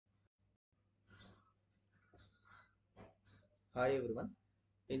Hi everyone.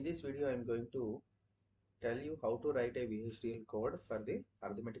 In this video I am going to tell you how to write a VHDL code for the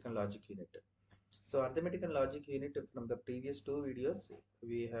arithmetic and logic unit. So arithmetic and logic unit, from the previous two videos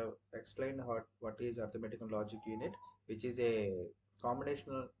we have explained what is arithmetic and logic unit, which is a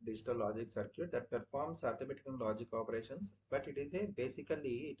combinational digital logic circuit that performs arithmetic and logic operations, but it is a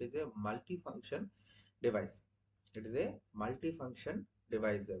multifunction device. It is a multifunction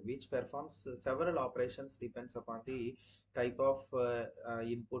device which performs several operations depends upon the type of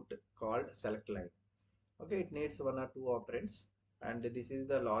input called select line. Okay, it needs one or two operands, and this is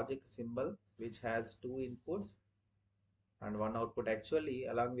the logic symbol which has two inputs and one output. Actually,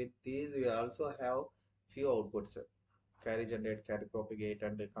 along with these, we also have few outputs: carry generate, carry propagate,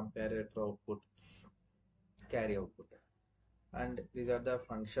 and comparator output, carry output. And these are the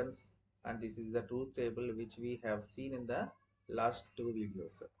functions, and this is the truth table which we have seen in the last two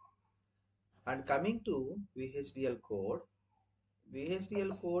videos. And coming to VHDL code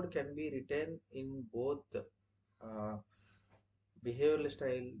can be written in both behavioral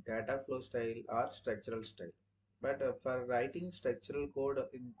style, data flow style, or structural style. But for writing structural code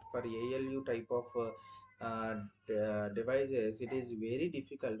for ALU type of devices, it is very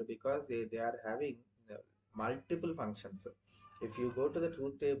difficult because they are having uh, multiple functions. If you go to the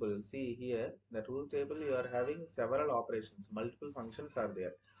truth table, see here, the truth table, you are having several operations, multiple functions are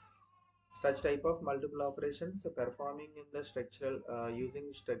there. Such type of multiple operations performing in the structural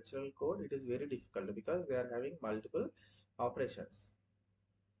using structural code, it is very difficult because they are having multiple operations,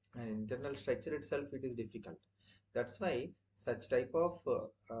 and internal structure itself it is difficult. That's why such type of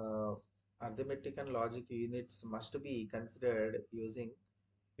arithmetic and logic units must be considered using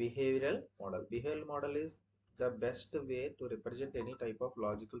behavioral model is the best way to represent any type of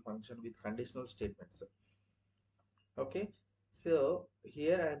logical function with conditional statements. Okay, so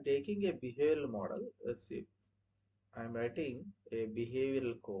here I am taking a behavioral model. Let's see, I am writing a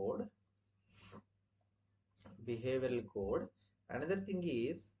behavioral code. Another thing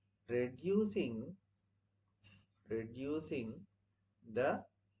is reducing reducing the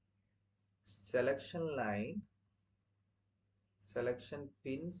selection line selection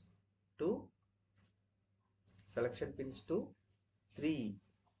pins to selection pins to 3.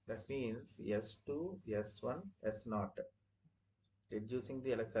 That means S2, S1, S0. Reducing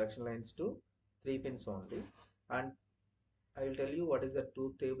the selection lines to 3 pins only. And I will tell you what is the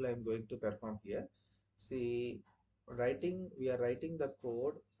truth table I am going to perform here. See, we are writing the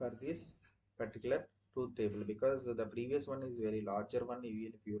code for this particular truth table because the previous one is very larger one.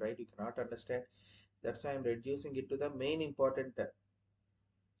 Even if you write, you cannot understand. That's why I'm reducing it to the main important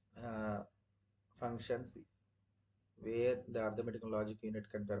functions where the arithmetic and logic unit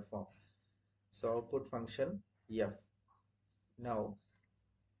can perform. So output function F. Now,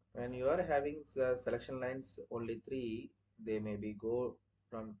 when you are having the selection lines only 3, they may be go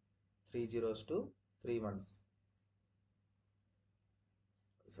from 3 zeros to 3 ones.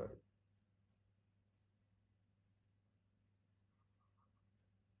 Sorry.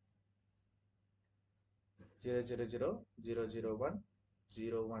 0 0 0 0 0 1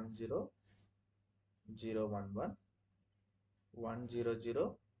 0 1 0 0 1 1 1 0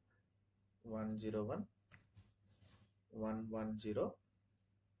 0 1 0 1 1 1 0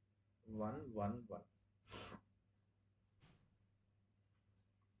 1 1 1.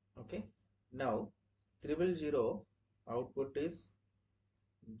 Okay, now triple zero output is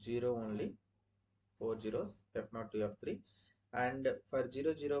 0 only, 4 zeros, F0 to F3. And for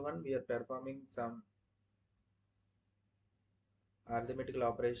 0 0 1 we are performing some arithmetical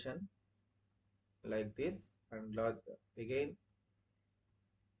operation like this, and again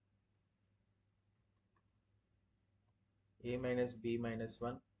a minus b minus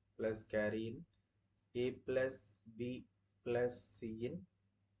 1 plus carry in, a plus b plus c in,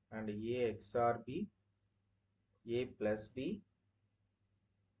 and a XOR b, a plus b,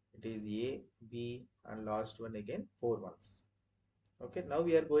 it is a b, and last one again 4 ones. Okay, now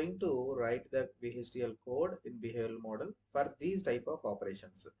we are going to write the VHDL code in behavioral model for these type of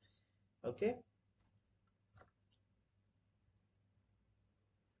operations. Okay,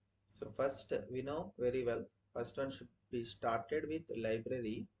 so first we know very well, first one should be started with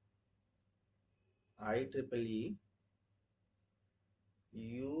library IEEE.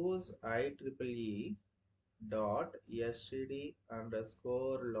 Use IEEE dot std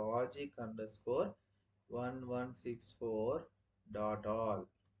underscore logic underscore 1164 dot all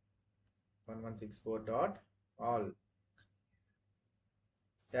 1164 dot all.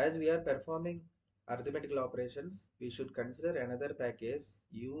 As we are performing arithmetical operations, we should consider another package.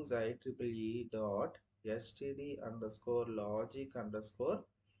 Use IEEE dot std underscore logic underscore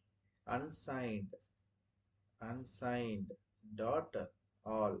unsigned dot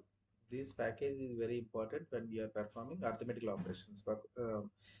all. This package is very important when we are performing arithmetical operations. But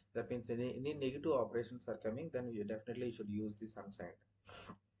that means any negative operations are coming, then you definitely should use this unsigned.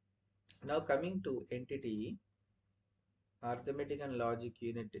 Now coming to entity, arithmetic and logic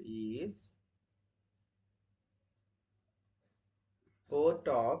unit is port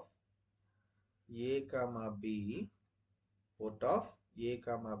of A comma B, port of A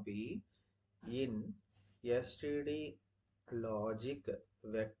comma B in STD logic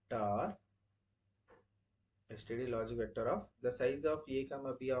vector, STD logic vector of the size of A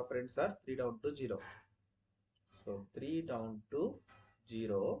comma B operands are 3 down to 0. So 3 down to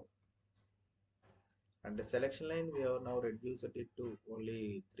 0, and the selection line we have now reduced it to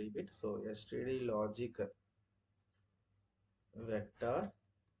only 3 bit. So STD logic vector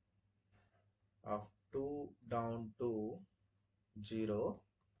of 2 down to 0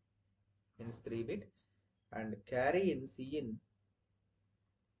 means 3 bit, and carry in Cin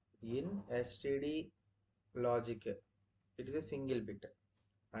in STD logic, it is a single bit,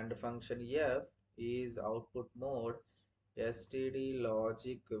 and function f is output mode STD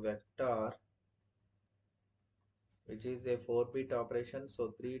logic vector, which is a 4-bit operation,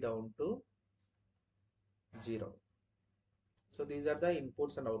 so 3 down to 0. So these are the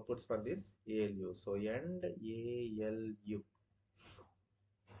inputs and outputs for this ALU. So end ALU.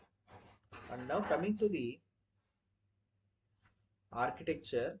 And now coming to the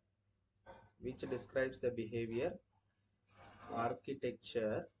architecture, which describes the behavior.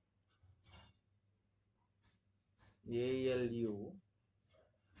 Architecture ALU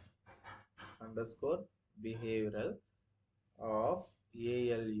underscore behavioral of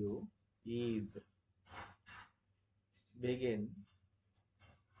ALU is begin.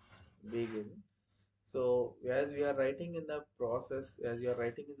 So as we are writing in the process, as you are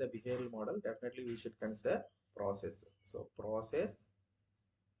writing in the behavioral model, definitely we should consider process. So process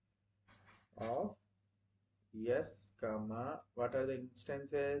of S comma, what are the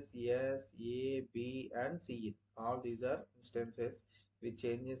instances? S, A, B and C. All these are instances which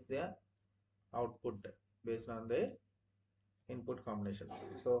changes the output based on the input combinations.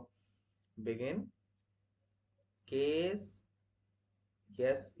 So begin case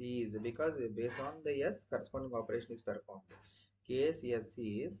S is, because based on the S corresponding operation is performed. Case S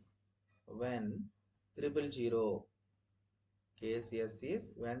is when triple zero. Case S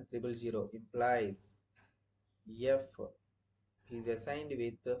is when triple zero implies F is assigned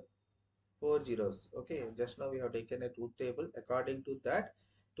with 4 zeros. Okay, just now we have taken a truth table. According to that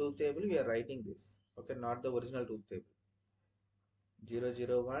truth table we are writing this. Okay, not the original truth table.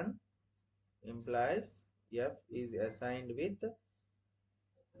 001 implies F is assigned with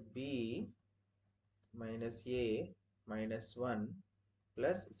B minus A minus 1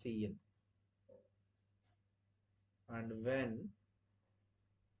 plus Cn, and when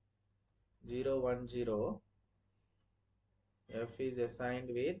 010 F is assigned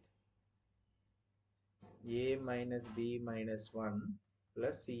with A minus B minus 1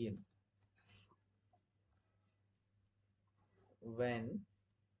 plus Cn, when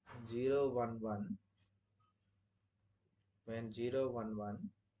 011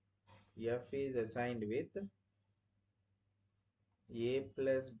 F is assigned with A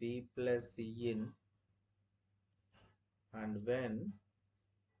plus B plus Cn, and when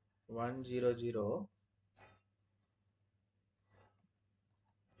 100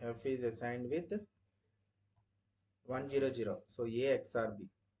 F is assigned with 100, so A XOR B.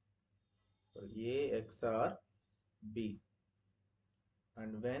 So A XOR B,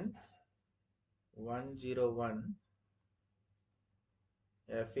 and when 101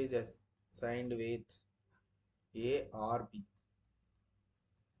 F is assigned with A or B,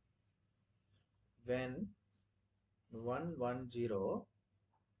 when 110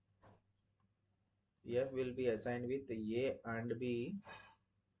 F will be assigned with A and B,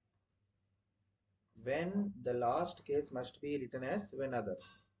 when the last case must be written as when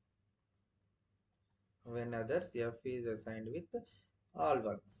others. When others, F is assigned with all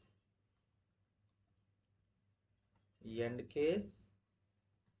ones. End case,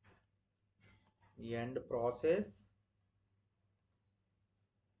 end process,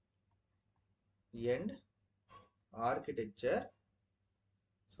 end architecture,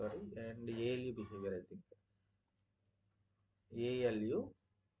 sorry, and ALU behavior, I think.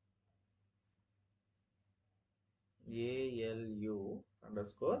 ALU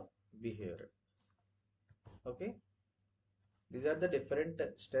underscore behavior. Okay, these are the different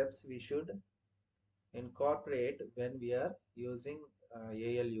steps we should incorporate when we are using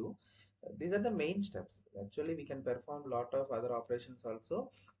ALU. These are the main steps. Actually, we can perform lot of other operations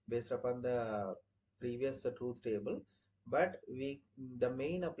also based upon the previous truth table, but the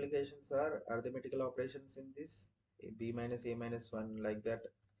main applications are arithmetical operations in this b minus a minus 1 like that,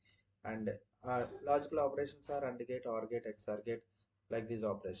 and logical operations are AND gate, OR gate, XOR gate, like these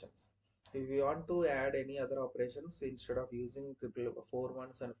operations. If you want to add any other operations instead of using triple four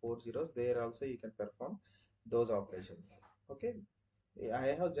ones and four zeros, there also you can perform those operations. Okay, I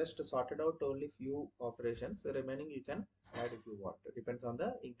have just sorted out only few operations. The remaining you can add if you want. It depends on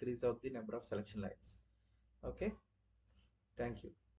the increase of the number of selection lines. Okay, thank you.